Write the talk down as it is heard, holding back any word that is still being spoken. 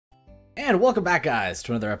And welcome back, guys,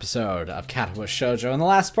 to another episode of Katawa Shoujo. In the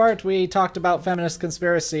last part, we talked about feminist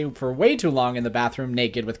conspiracy for way too long in the bathroom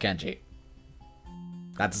naked with Kenji.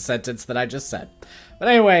 That's a sentence that I just said. But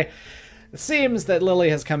anyway, it seems that Lily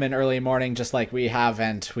has come in early morning just like we have,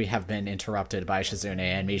 and we have been interrupted by Shizune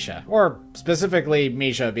and Misha. Or, specifically,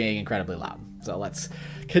 Misha being incredibly loud. So let's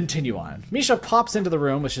continue on. Misha pops into the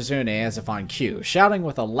room with Shizune as if on cue, shouting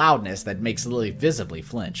with a loudness that makes Lily visibly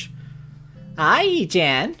flinch. Hi,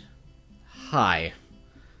 Jan. Hi.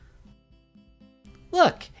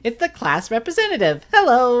 Look, it's the class representative.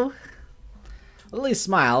 Hello. Lily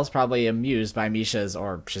smiles, probably amused by Misha's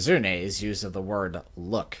or Shizune's use of the word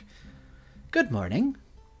look. Good morning.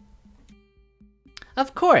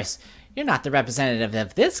 Of course, you're not the representative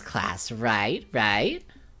of this class, right?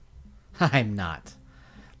 I'm not.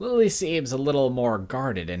 Lily seems a little more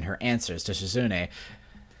guarded in her answers to Shizune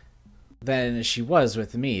than she was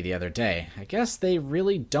with me the other day. I guess they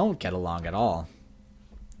really don't get along at all.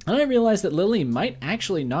 And I realize that Lily might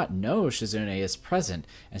actually not know Shizune is present,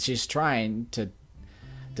 and she's trying to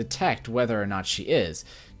detect whether or not she is,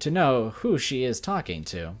 to know who she is talking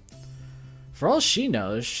to. For all she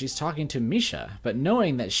knows, she's talking to Misha, but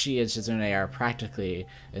knowing that she and Shizune are practically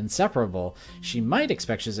inseparable, she might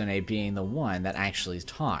expect Shizune being the one that actually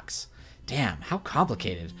talks. Damn, how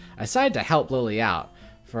complicated. I decided to help Lily out,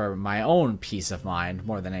 for my own peace of mind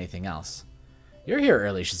more than anything else. You're here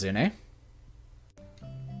early, Shizune.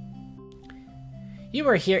 You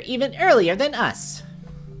were here even earlier than us.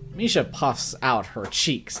 Misha puffs out her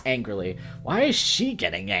cheeks angrily. Why is she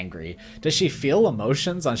getting angry? Does she feel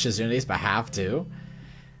emotions on Shizune's behalf too?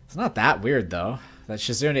 It's not that weird though, that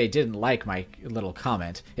Shizune didn't like my little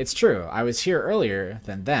comment. It's true, I was here earlier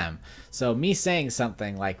than them, so me saying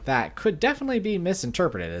something like that could definitely be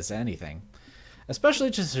misinterpreted as anything. Especially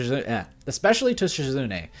to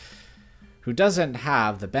Shizune, who doesn't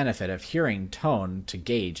have the benefit of hearing tone to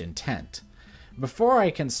gauge intent. Before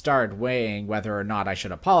I can start weighing whether or not I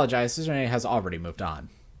should apologize, Shizune has already moved on.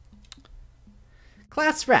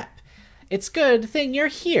 Class rep, it's good thing you're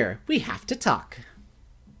here. We have to talk.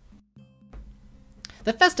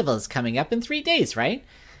 The festival is coming up in 3 days, right?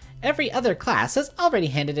 Every other class has already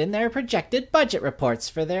handed in their projected budget reports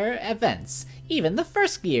for their events, even the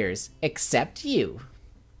first years, except you.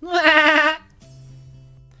 There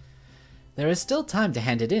is still time to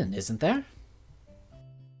hand it in, isn't there?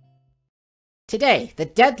 Today. The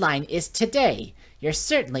deadline is today. You're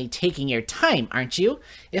certainly taking your time, aren't you?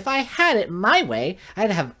 If I had it my way,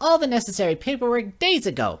 I'd have all the necessary paperwork days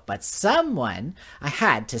ago, but I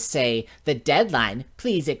had to say, the deadline,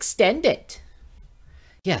 please extend it.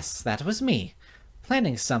 Yes, that was me.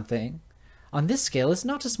 Planning something on this scale is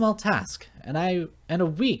not a small task, and a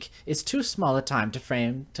week is too small a time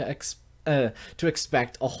frame to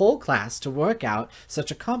expect a whole class to work out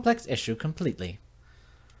such a complex issue completely.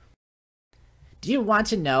 Do you want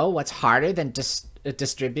to know what's harder than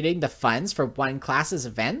distributing the funds for one class's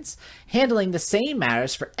events? Handling the same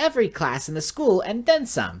matters for every class in the school and then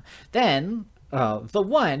some. Then, the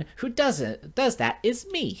one who does that is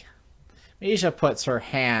me. Misha puts her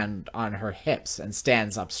hand on her hips and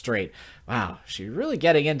stands up straight. Wow, she's really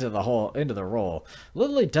getting into the role.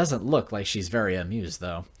 Lily doesn't look like she's very amused,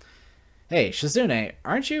 though. Hey, Shizune,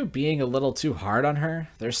 aren't you being a little too hard on her?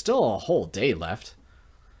 There's still a whole day left.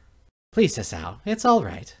 Please, Sasao, it's all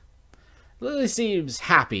right. Lily seems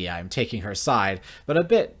happy I'm taking her side, but a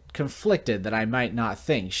bit conflicted that I might not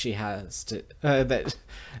think she has to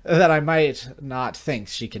that I might not think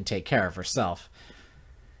she can take care of herself.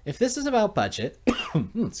 If this is about budget,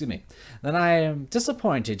 excuse me, then I am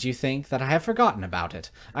disappointed you think that I have forgotten about it.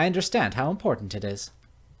 I understand how important it is.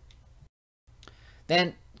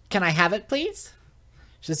 Then, can I have it, please?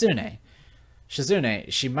 Shizune,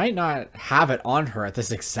 she might not have it on her at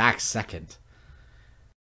this exact second.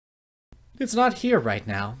 It's not here right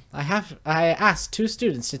now. I asked 2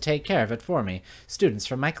 students to take care of it for me, students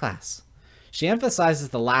from my class. She emphasizes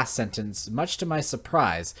the last sentence, much to my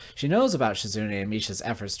surprise. She knows about Shizune and Misha's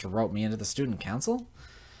efforts to rope me into the student council?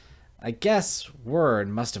 I guess word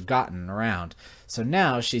must have gotten around, so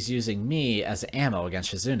now she's using me as ammo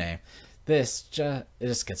against Shizune. This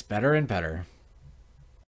just gets better and better.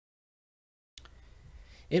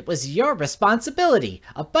 It was your responsibility.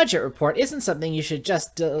 A budget report isn't something you should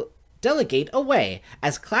just delegate away.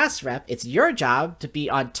 As class rep, it's your job to be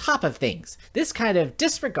on top of things. This kind of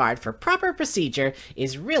disregard for proper procedure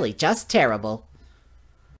is really just terrible.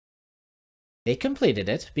 They completed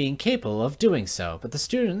it, being capable of doing so, but the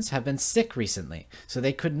students have been sick recently, so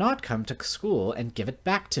they could not come to school and give it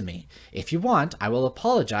back to me. If you want, I will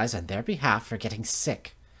apologize on their behalf for getting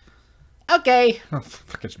sick. Okay.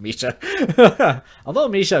 Look at Misha. Although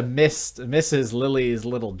Misha misses Lily's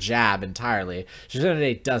little jab entirely,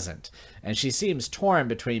 Shizune doesn't, and she seems torn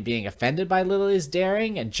between being offended by Lily's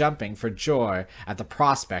daring and jumping for joy at the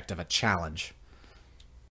prospect of a challenge.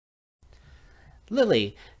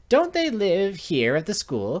 Lily, don't they live here at the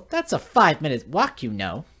school? That's a 5-minute walk, you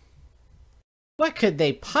know. What could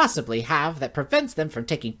they possibly have that prevents them from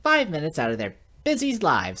taking 5 minutes out of their busy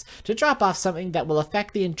lives to drop off something that will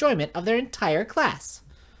affect the enjoyment of their entire class?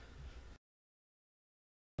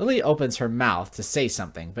 Lily opens her mouth to say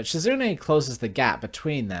something, but Shizune closes the gap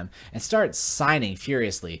between them and starts signing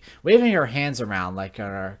furiously, waving her hands around like an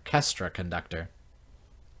orchestra conductor.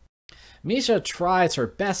 Misha tries her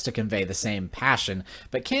best to convey the same passion,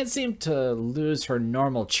 but can't seem to lose her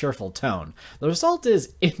normal cheerful tone. The result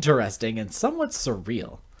is interesting and somewhat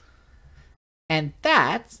surreal. And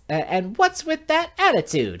what's with that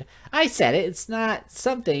attitude? I said it, it's not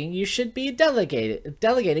something you should be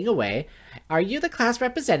delegating away. Are you the class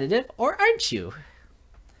representative, or aren't you?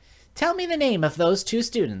 Tell me the name of those 2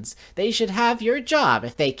 students. They should have your job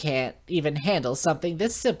if they can't even handle something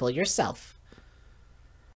this simple yourself.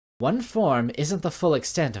 One form isn't the full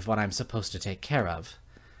extent of what I'm supposed to take care of.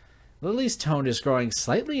 Lily's tone is growing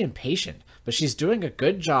slightly impatient, but she's doing a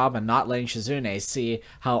good job on not letting Shizune see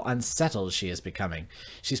how unsettled she is becoming.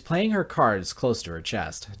 She's playing her cards close to her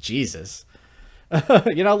chest. Jesus.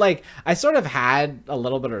 You know, like, I sort of had a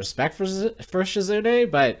little bit of respect for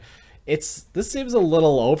Shizune, but this seems a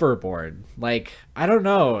little overboard. Like, I don't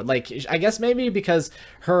know. Like, I guess maybe because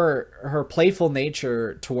her playful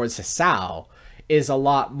nature towards Hisao is a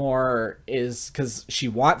lot more because she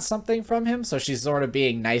wants something from him, so she's sort of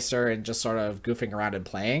being nicer and just sort of goofing around and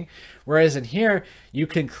playing. Whereas in here, you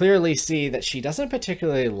can clearly see that she doesn't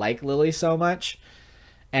particularly like Lily so much,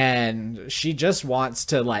 and she just wants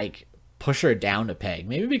to, like, push her down a peg.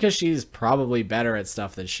 Maybe because she's probably better at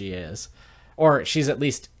stuff than she is. Or she's at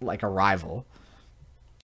least, like, a rival.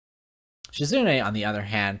 Shizune, on the other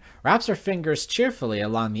hand, wraps her fingers cheerfully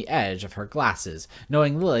along the edge of her glasses,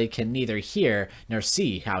 knowing Lily can neither hear nor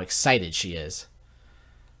see how excited she is.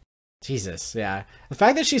 Jesus, yeah. The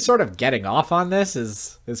fact that she's sort of getting off on this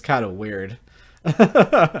is kind of weird.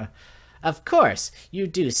 Of course, you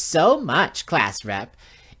do so much, class rep.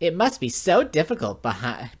 It must be so difficult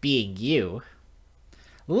being you.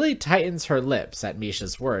 Lily tightens her lips at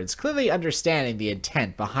Misha's words, clearly understanding the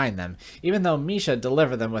intent behind them, even though Misha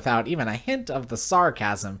delivered them without even a hint of the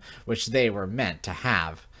sarcasm which they were meant to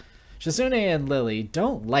have. Shizune and Lily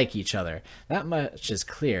don't like each other, that much is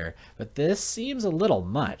clear, but this seems a little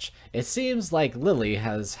much. It seems like Lily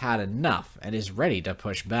has had enough and is ready to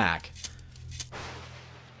push back.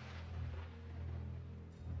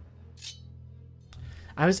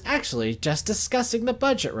 I was actually just discussing the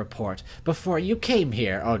budget report before you came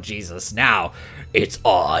here. Oh, Jesus. Now, it's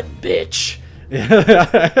on, bitch.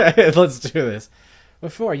 Let's do this.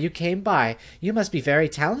 Before you came by, you must be very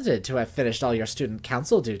talented to have finished all your student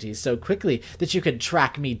council duties so quickly that you could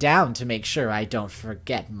track me down to make sure I don't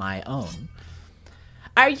forget my own.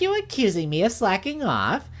 Are you accusing me of slacking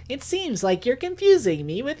off? It seems like you're confusing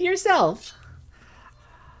me with yourself.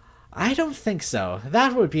 I don't think so.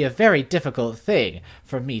 That would be a very difficult thing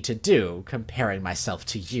for me to do, comparing myself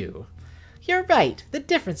to you. You're right. The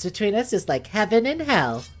difference between us is like heaven and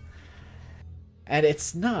hell. And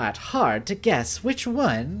it's not hard to guess which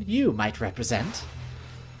one you might represent.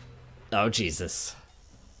 Oh, Jesus.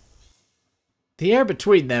 The air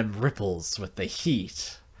between them ripples with the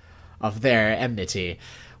heat of their enmity.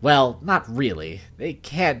 Well, not really. They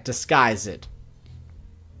can't disguise it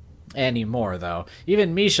anymore, though.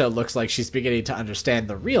 Even Misha looks like she's beginning to understand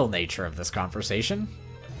the real nature of this conversation.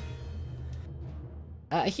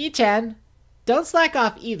 Hee-chan, don't slack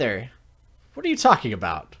off either. What are you talking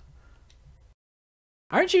about?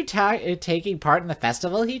 Aren't you taking part in the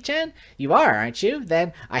festival, Hee-chan? You are, aren't you?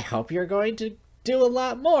 Then I hope you're going to do a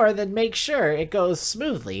lot more than make sure it goes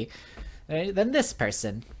smoothly than this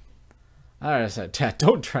person.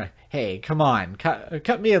 Don't try. Hey, come on,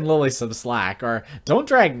 cut me and Lily some slack, or don't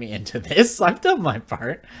drag me into this. I've done my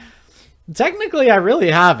part. Technically, I really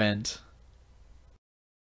haven't.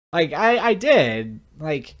 Like, I did.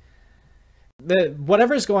 Like,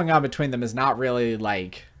 whatever's going on between them is not really,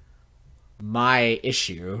 like, my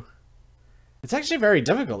issue. It's actually very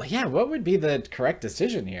difficult. Like, yeah, what would be the correct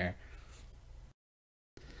decision here?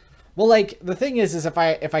 Well, like, the thing is if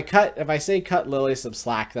I say cut Lily some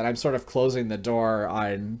slack, then I'm sort of closing the door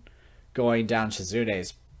on going down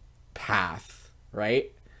Shizune's path,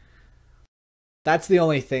 right? That's the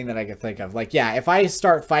only thing that I can think of. Like, yeah, if I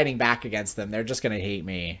start fighting back against them, they're just going to hate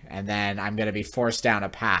me. And then I'm going to be forced down a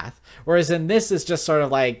path. Whereas in this, is just sort of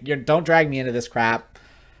like, don't drag me into this crap.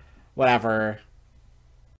 Whatever.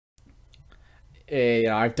 You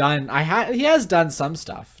know, he has done some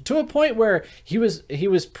stuff. To a point where he was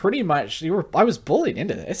pretty much, I was bullied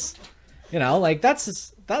into this. You know, like,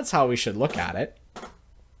 that's how we should look at it.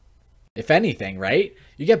 If anything, right?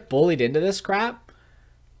 You get bullied into this crap.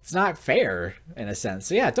 It's not fair, in a sense.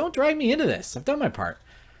 So yeah, don't drag me into this. I've done my part.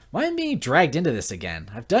 Why am I being dragged into this again?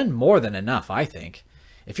 I've done more than enough, I think.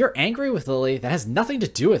 If you're angry with Lily, that has nothing to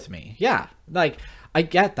do with me. Yeah, like, I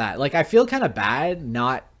get that. Like, I feel kind of bad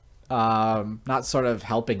not sort of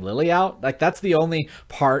helping Lily out. Like, that's the only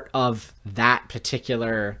part of that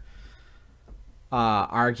particular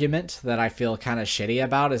argument that I feel kind of shitty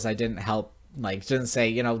about, is I didn't help, like, didn't say,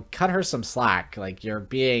 you know, cut her some slack. Like, you're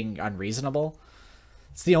being unreasonable.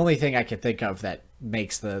 It's the only thing I can think of that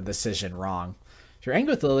makes the decision wrong. If you're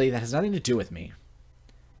angry with Lily, that has nothing to do with me.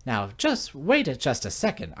 Now, just wait just a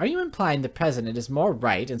second. Are you implying the president is more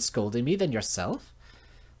right in scolding me than yourself?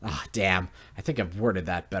 Ah, damn. I think I've worded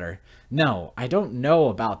that better. No, I don't know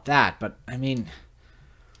about that, but I mean...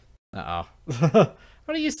 Uh-oh. What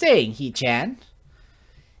are you saying, Hee-chan?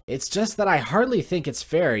 It's just that I hardly think it's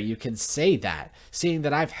fair you can say that, seeing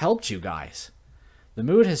that I've helped you guys. The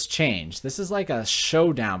mood has changed. This is like a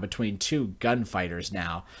showdown between two gunfighters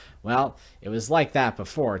now. Well, it was like that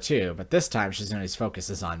before, too, but this time Shizune's focus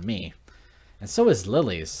is on me. And so is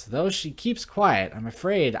Lily's. Though she keeps quiet, I'm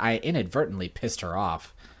afraid I inadvertently pissed her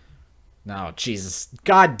off. No, Jesus.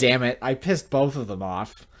 God damn it. I pissed both of them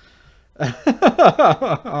off.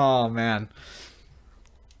 Oh, man.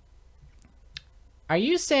 Are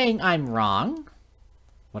you saying I'm wrong?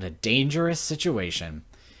 What a dangerous situation.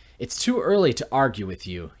 It's too early to argue with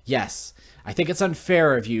you. Yes, I think it's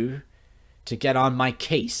unfair of you to get on my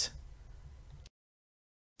case.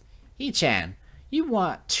 Hee-chan, you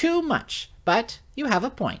want too much, but you have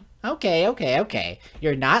a point. Okay.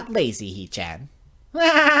 You're not lazy, Hee-chan.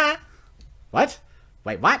 What?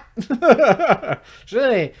 Wait, what?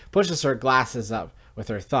 Shizune pushes her glasses up with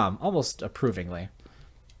her thumb, almost approvingly.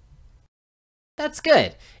 That's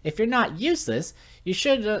good. If you're not useless, you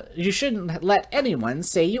shouldn't let anyone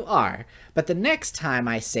say you are. But the next time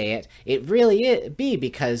I say it, it really be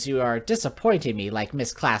because you are disappointing me like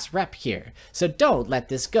Miss Class Rep here. So don't let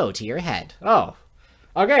this go to your head. Oh.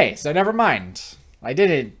 Okay, so never mind. I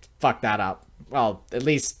didn't fuck that up. Well, at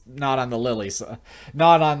least not on the Lily side.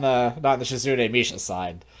 Not on the Shizune Misha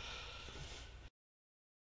side.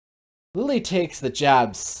 Lily takes the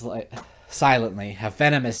jab silently, a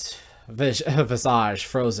venomous visage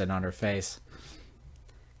frozen on her face.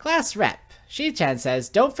 Class Rep, Shi-chan says,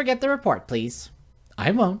 don't forget the report, please.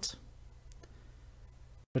 I won't.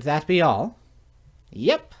 Would that be all?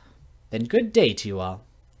 Yep. Then good day to you all.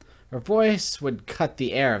 Her voice would cut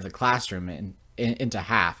the air of the classroom into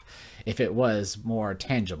half if it was more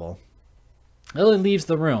tangible. Lily leaves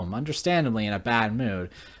the room, understandably in a bad mood,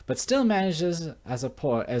 but still manages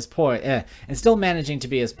still managing to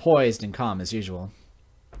be as poised and calm as usual.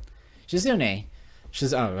 Shizune,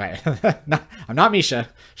 oh, right. I'm not Misha.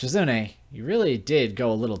 Shizune, you really did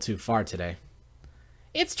go a little too far today.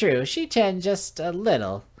 It's true, Shi-chan just a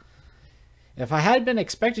little. If I had been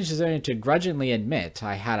expecting Shizune to grudgingly admit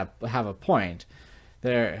I have a point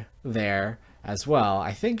there as well,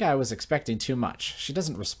 I think I was expecting too much. She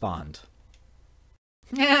doesn't respond.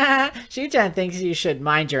 Shi-chan thinks you should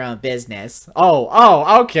mind your own business.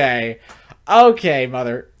 Oh, okay. Okay,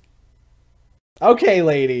 mother. Okay,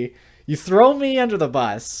 lady. You throw me under the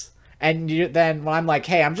bus, and then when I'm like,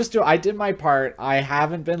 hey, I did my part, I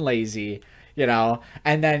haven't been lazy, you know,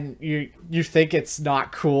 and then you think it's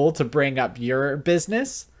not cool to bring up your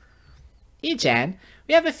business? Hee-chan,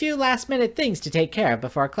 we have a few last-minute things to take care of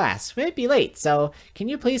before class. We might be late, so can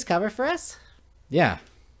you please cover for us? Yeah.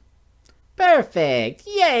 Perfect!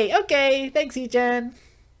 Yay! Okay, thanks, Hee-chan.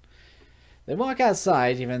 They walk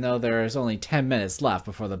outside, even though there is only 10 minutes left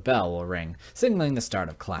before the bell will ring, signaling the start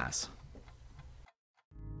of class.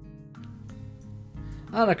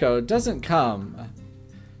 Hanako doesn't come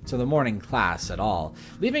to the morning class at all,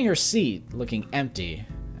 leaving her seat looking empty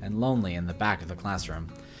and lonely in the back of the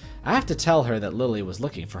classroom. I have to tell her that Lily was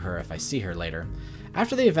looking for her if I see her later.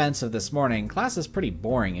 After the events of this morning, class is pretty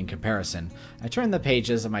boring in comparison. I turn the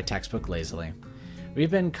pages of my textbook lazily.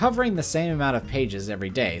 We've been covering the same amount of pages every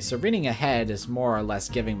day, so reading ahead is more or less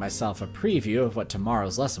giving myself a preview of what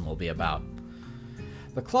tomorrow's lesson will be about.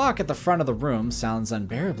 The clock at the front of the room sounds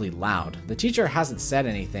unbearably loud. The teacher hasn't said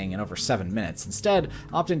anything in over 7 minutes, instead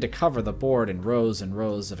opting to cover the board in rows and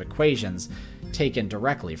rows of equations taken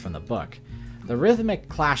directly from the book. The rhythmic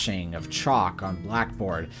clashing of chalk on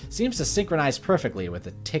blackboard seems to synchronize perfectly with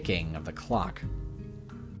the ticking of the clock.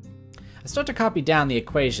 I start to copy down the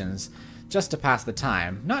equations just to pass the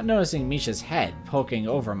time, not noticing Misha's head poking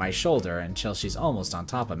over my shoulder until she's almost on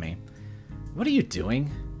top of me. What are you doing?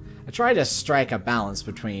 I try to strike a balance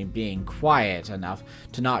between being quiet enough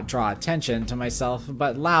to not draw attention to myself,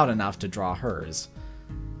 but loud enough to draw hers.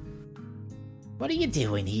 What are you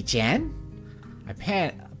doing, Hee-chan?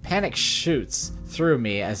 Panic shoots through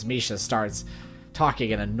me as Misha starts talking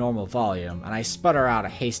in a normal volume, and I sputter out a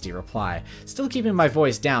hasty reply, still keeping my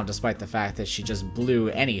voice down despite the fact that she just blew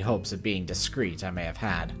any hopes of being discreet I may have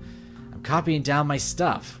had. I'm copying down my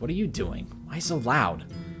stuff. What are you doing? Why so loud?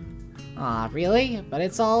 Aw, really? But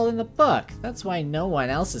it's all in the book. That's why no one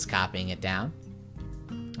else is copying it down.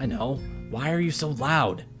 I know. Why are you so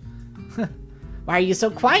loud? Why are you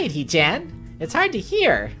so quiet, Hee-chan? It's hard to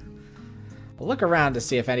hear. I look around to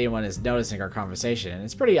see if anyone is noticing our conversation, and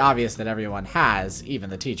it's pretty obvious that everyone has,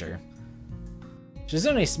 even the teacher.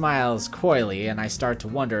 Shizune smiles coyly, and I start to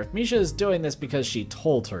wonder if Misha is doing this because she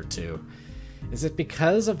told her to. Is it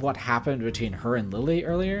because of what happened between her and Lily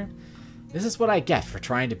earlier? This is what I get for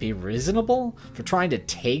trying to be reasonable? For trying to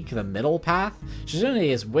take the middle path? Shizune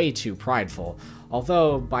is way too prideful,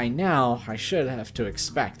 although by now I should have to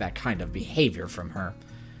expect that kind of behavior from her.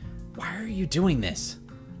 Why are you doing this?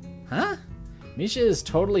 Huh? Misha is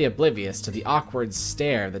totally oblivious to the awkward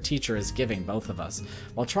stare the teacher is giving both of us,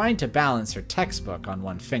 while trying to balance her textbook on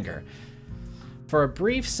one finger. For a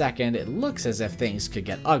brief second, it looks as if things could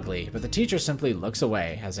get ugly, but the teacher simply looks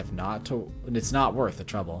away, as if it's not worth the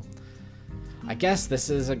trouble. I guess this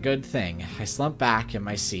is a good thing. I slump back in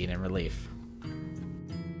my seat in relief.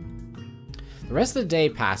 The rest of the day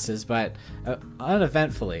passes, but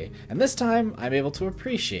uneventfully, and this time I'm able to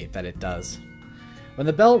appreciate that it does. When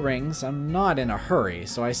the bell rings, I'm not in a hurry,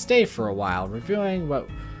 so I stay for a while, reviewing what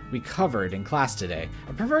we covered in class today.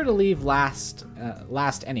 I prefer to leave last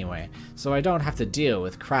anyway, so I don't have to deal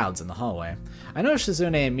with crowds in the hallway. I know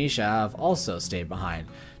Shizune and Misha have also stayed behind,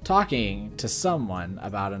 talking to someone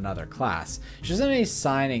about another class. Shizune is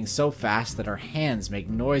signing so fast that her hands make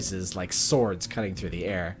noises like swords cutting through the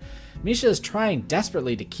air. Misha is trying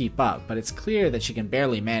desperately to keep up, but it's clear that she can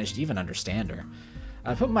barely manage to even understand her.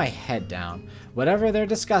 I put my head down. Whatever they're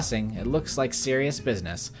discussing, it looks like serious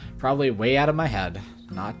business, probably way out of my head.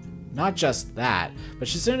 Not just that, but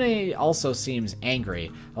Shizune also seems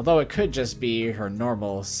angry, although it could just be her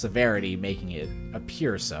normal severity making it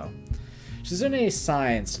appear so. Shizune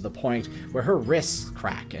signs to the point where her wrists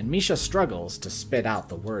crack, and Misha struggles to spit out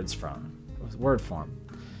the word form.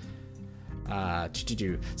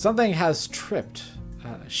 Something has tripped.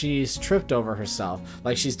 She's tripped over herself,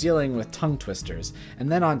 like she's dealing with tongue twisters,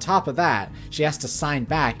 and then on top of that, she has to sign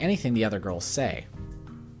back anything the other girls say.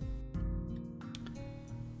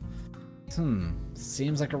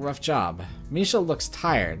 Seems like a rough job. Misha looks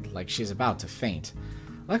tired, like she's about to faint.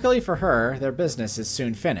 Luckily for her, their business is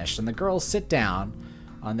soon finished, and the girls sit down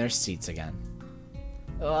on their seats again.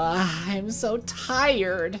 I'm so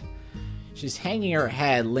tired. She's hanging her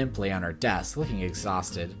head limply on her desk, looking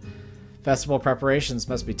exhausted. Festival preparations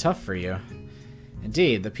must be tough for you.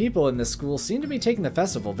 Indeed, the people in this school seem to be taking the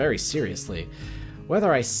festival very seriously.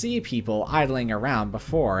 Whether I see people idling around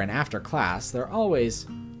before and after class, they're always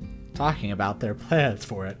talking about their plans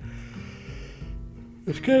for it.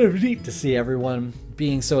 It's kind of neat to see everyone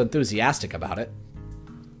being so enthusiastic about it.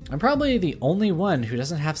 I'm probably the only one who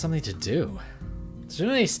doesn't have something to do.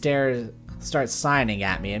 Shizune starts signing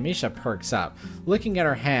at me, and Misha perks up, looking at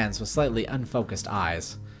her hands with slightly unfocused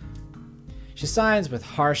eyes. She signs with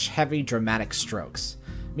harsh, heavy, dramatic strokes.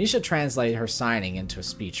 Misha translates her signing into a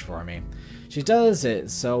speech for me. She does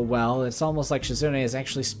it so well, it's almost like Shizune is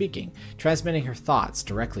actually speaking, transmitting her thoughts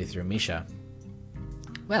directly through Misha.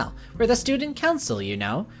 Well, we're the student council, you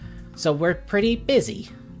know, so we're pretty busy.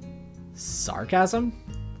 Sarcasm?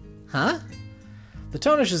 Huh? The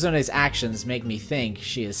tone of Shizune's actions make me think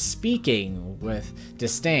she is speaking with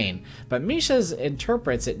disdain, but Misha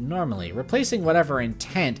interprets it normally, replacing whatever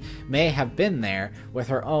intent may have been there with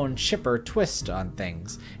her own chipper twist on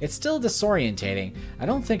things. It's still disorientating. I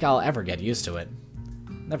don't think I'll ever get used to it.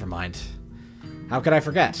 Never mind. How could I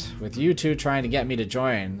forget, with you two trying to get me to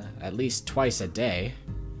join at least twice a day?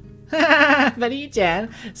 But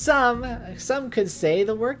Hee-chan, some could say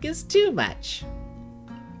the work is too much.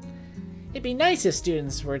 It'd be nice if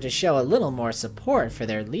students were to show a little more support for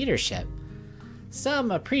their leadership. Some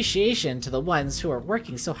appreciation to the ones who are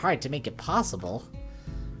working so hard to make it possible.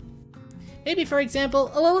 Maybe, for example,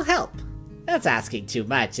 a little help. That's asking too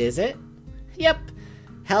much, is it? Yep,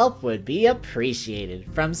 help would be appreciated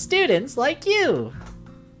from students like you.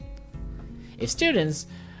 If students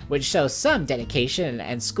would show some dedication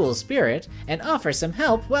and school spirit and offer some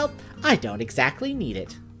help, well, I don't exactly need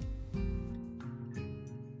it.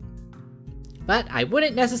 But I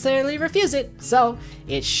wouldn't necessarily refuse it, so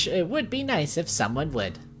it would be nice if someone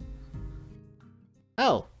would.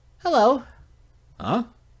 Oh, hello. Huh?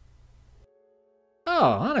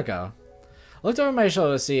 Oh, Hanako. I looked over my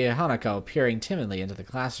shoulder to see Hanako peering timidly into the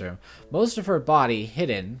classroom, most of her body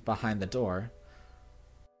hidden behind the door.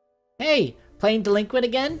 Hey, playing delinquent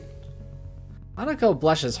again? Hanako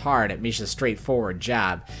blushes hard at Misha's straightforward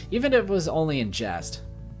jab, even if it was only in jest.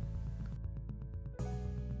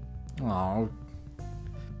 Oh,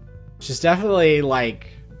 she's definitely like,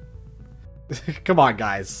 come on,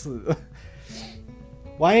 guys.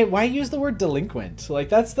 Why use the word delinquent? Like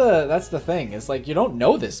that's the thing. It's like you don't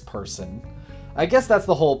know this person. I guess that's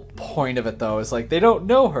the whole point of it, though. Is like they don't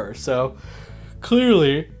know her, so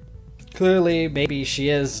clearly, maybe she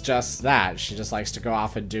is just that. She just likes to go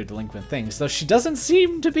off and do delinquent things, though she doesn't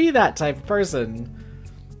seem to be that type of person.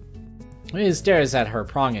 He stares at her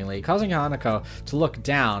prongingly, causing Hanako to look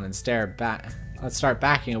down and start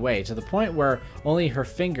backing away to the point where only her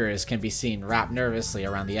fingers can be seen wrapped nervously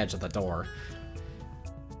around the edge of the door.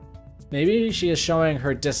 Maybe she is showing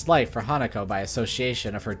her dislike for Hanako by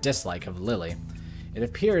association of her dislike of Lily. It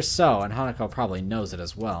appears so, and Hanako probably knows it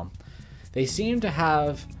as well. They seem to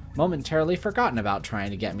have momentarily forgotten about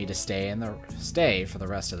trying to get me to stay for the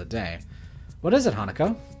rest of the day. What is it,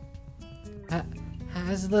 Hanako?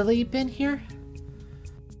 Has Lily been here?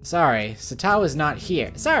 Sorry, Satao's not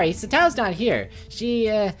here. Satao's not here.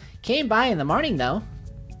 She, came by in the morning, though.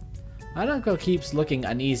 Hanako keeps looking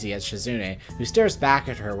uneasy at Shizune, who stares back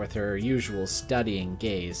at her with her usual studying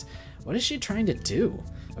gaze. What is she trying to do?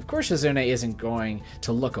 Of course Shizune isn't going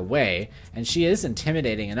to look away, and she is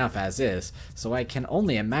intimidating enough as is, so I can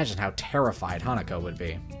only imagine how terrified Hanako would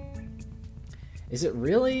be. Is it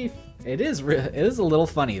really? It is a little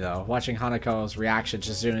funny, though, watching Hanako's reaction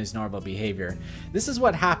to Shizune's normal behavior. This is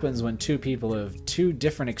what happens when two people of two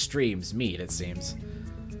different extremes meet, it seems.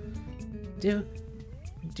 Do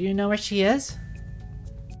you know where she is?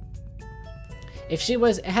 If she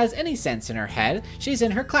has any sense in her head, she's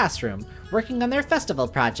in her classroom, working on their festival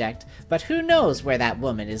project, but who knows where that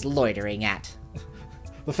woman is loitering at.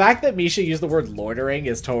 The fact that Misha used the word loitering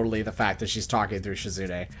is totally the fact that she's talking through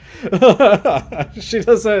Shizune.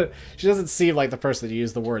 She doesn't seem like the person to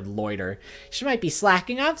use the word loiter. She might be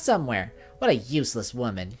slacking off somewhere. What a useless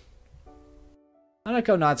woman.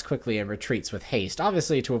 Hanako nods quickly and retreats with haste,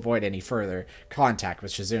 obviously to avoid any further contact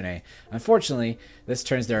with Shizune. Unfortunately, this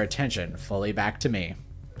turns their attention fully back to me.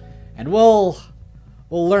 And we'll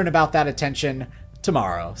learn about that attention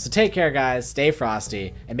tomorrow. So take care, guys, stay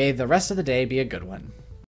frosty, and may the rest of the day be a good one.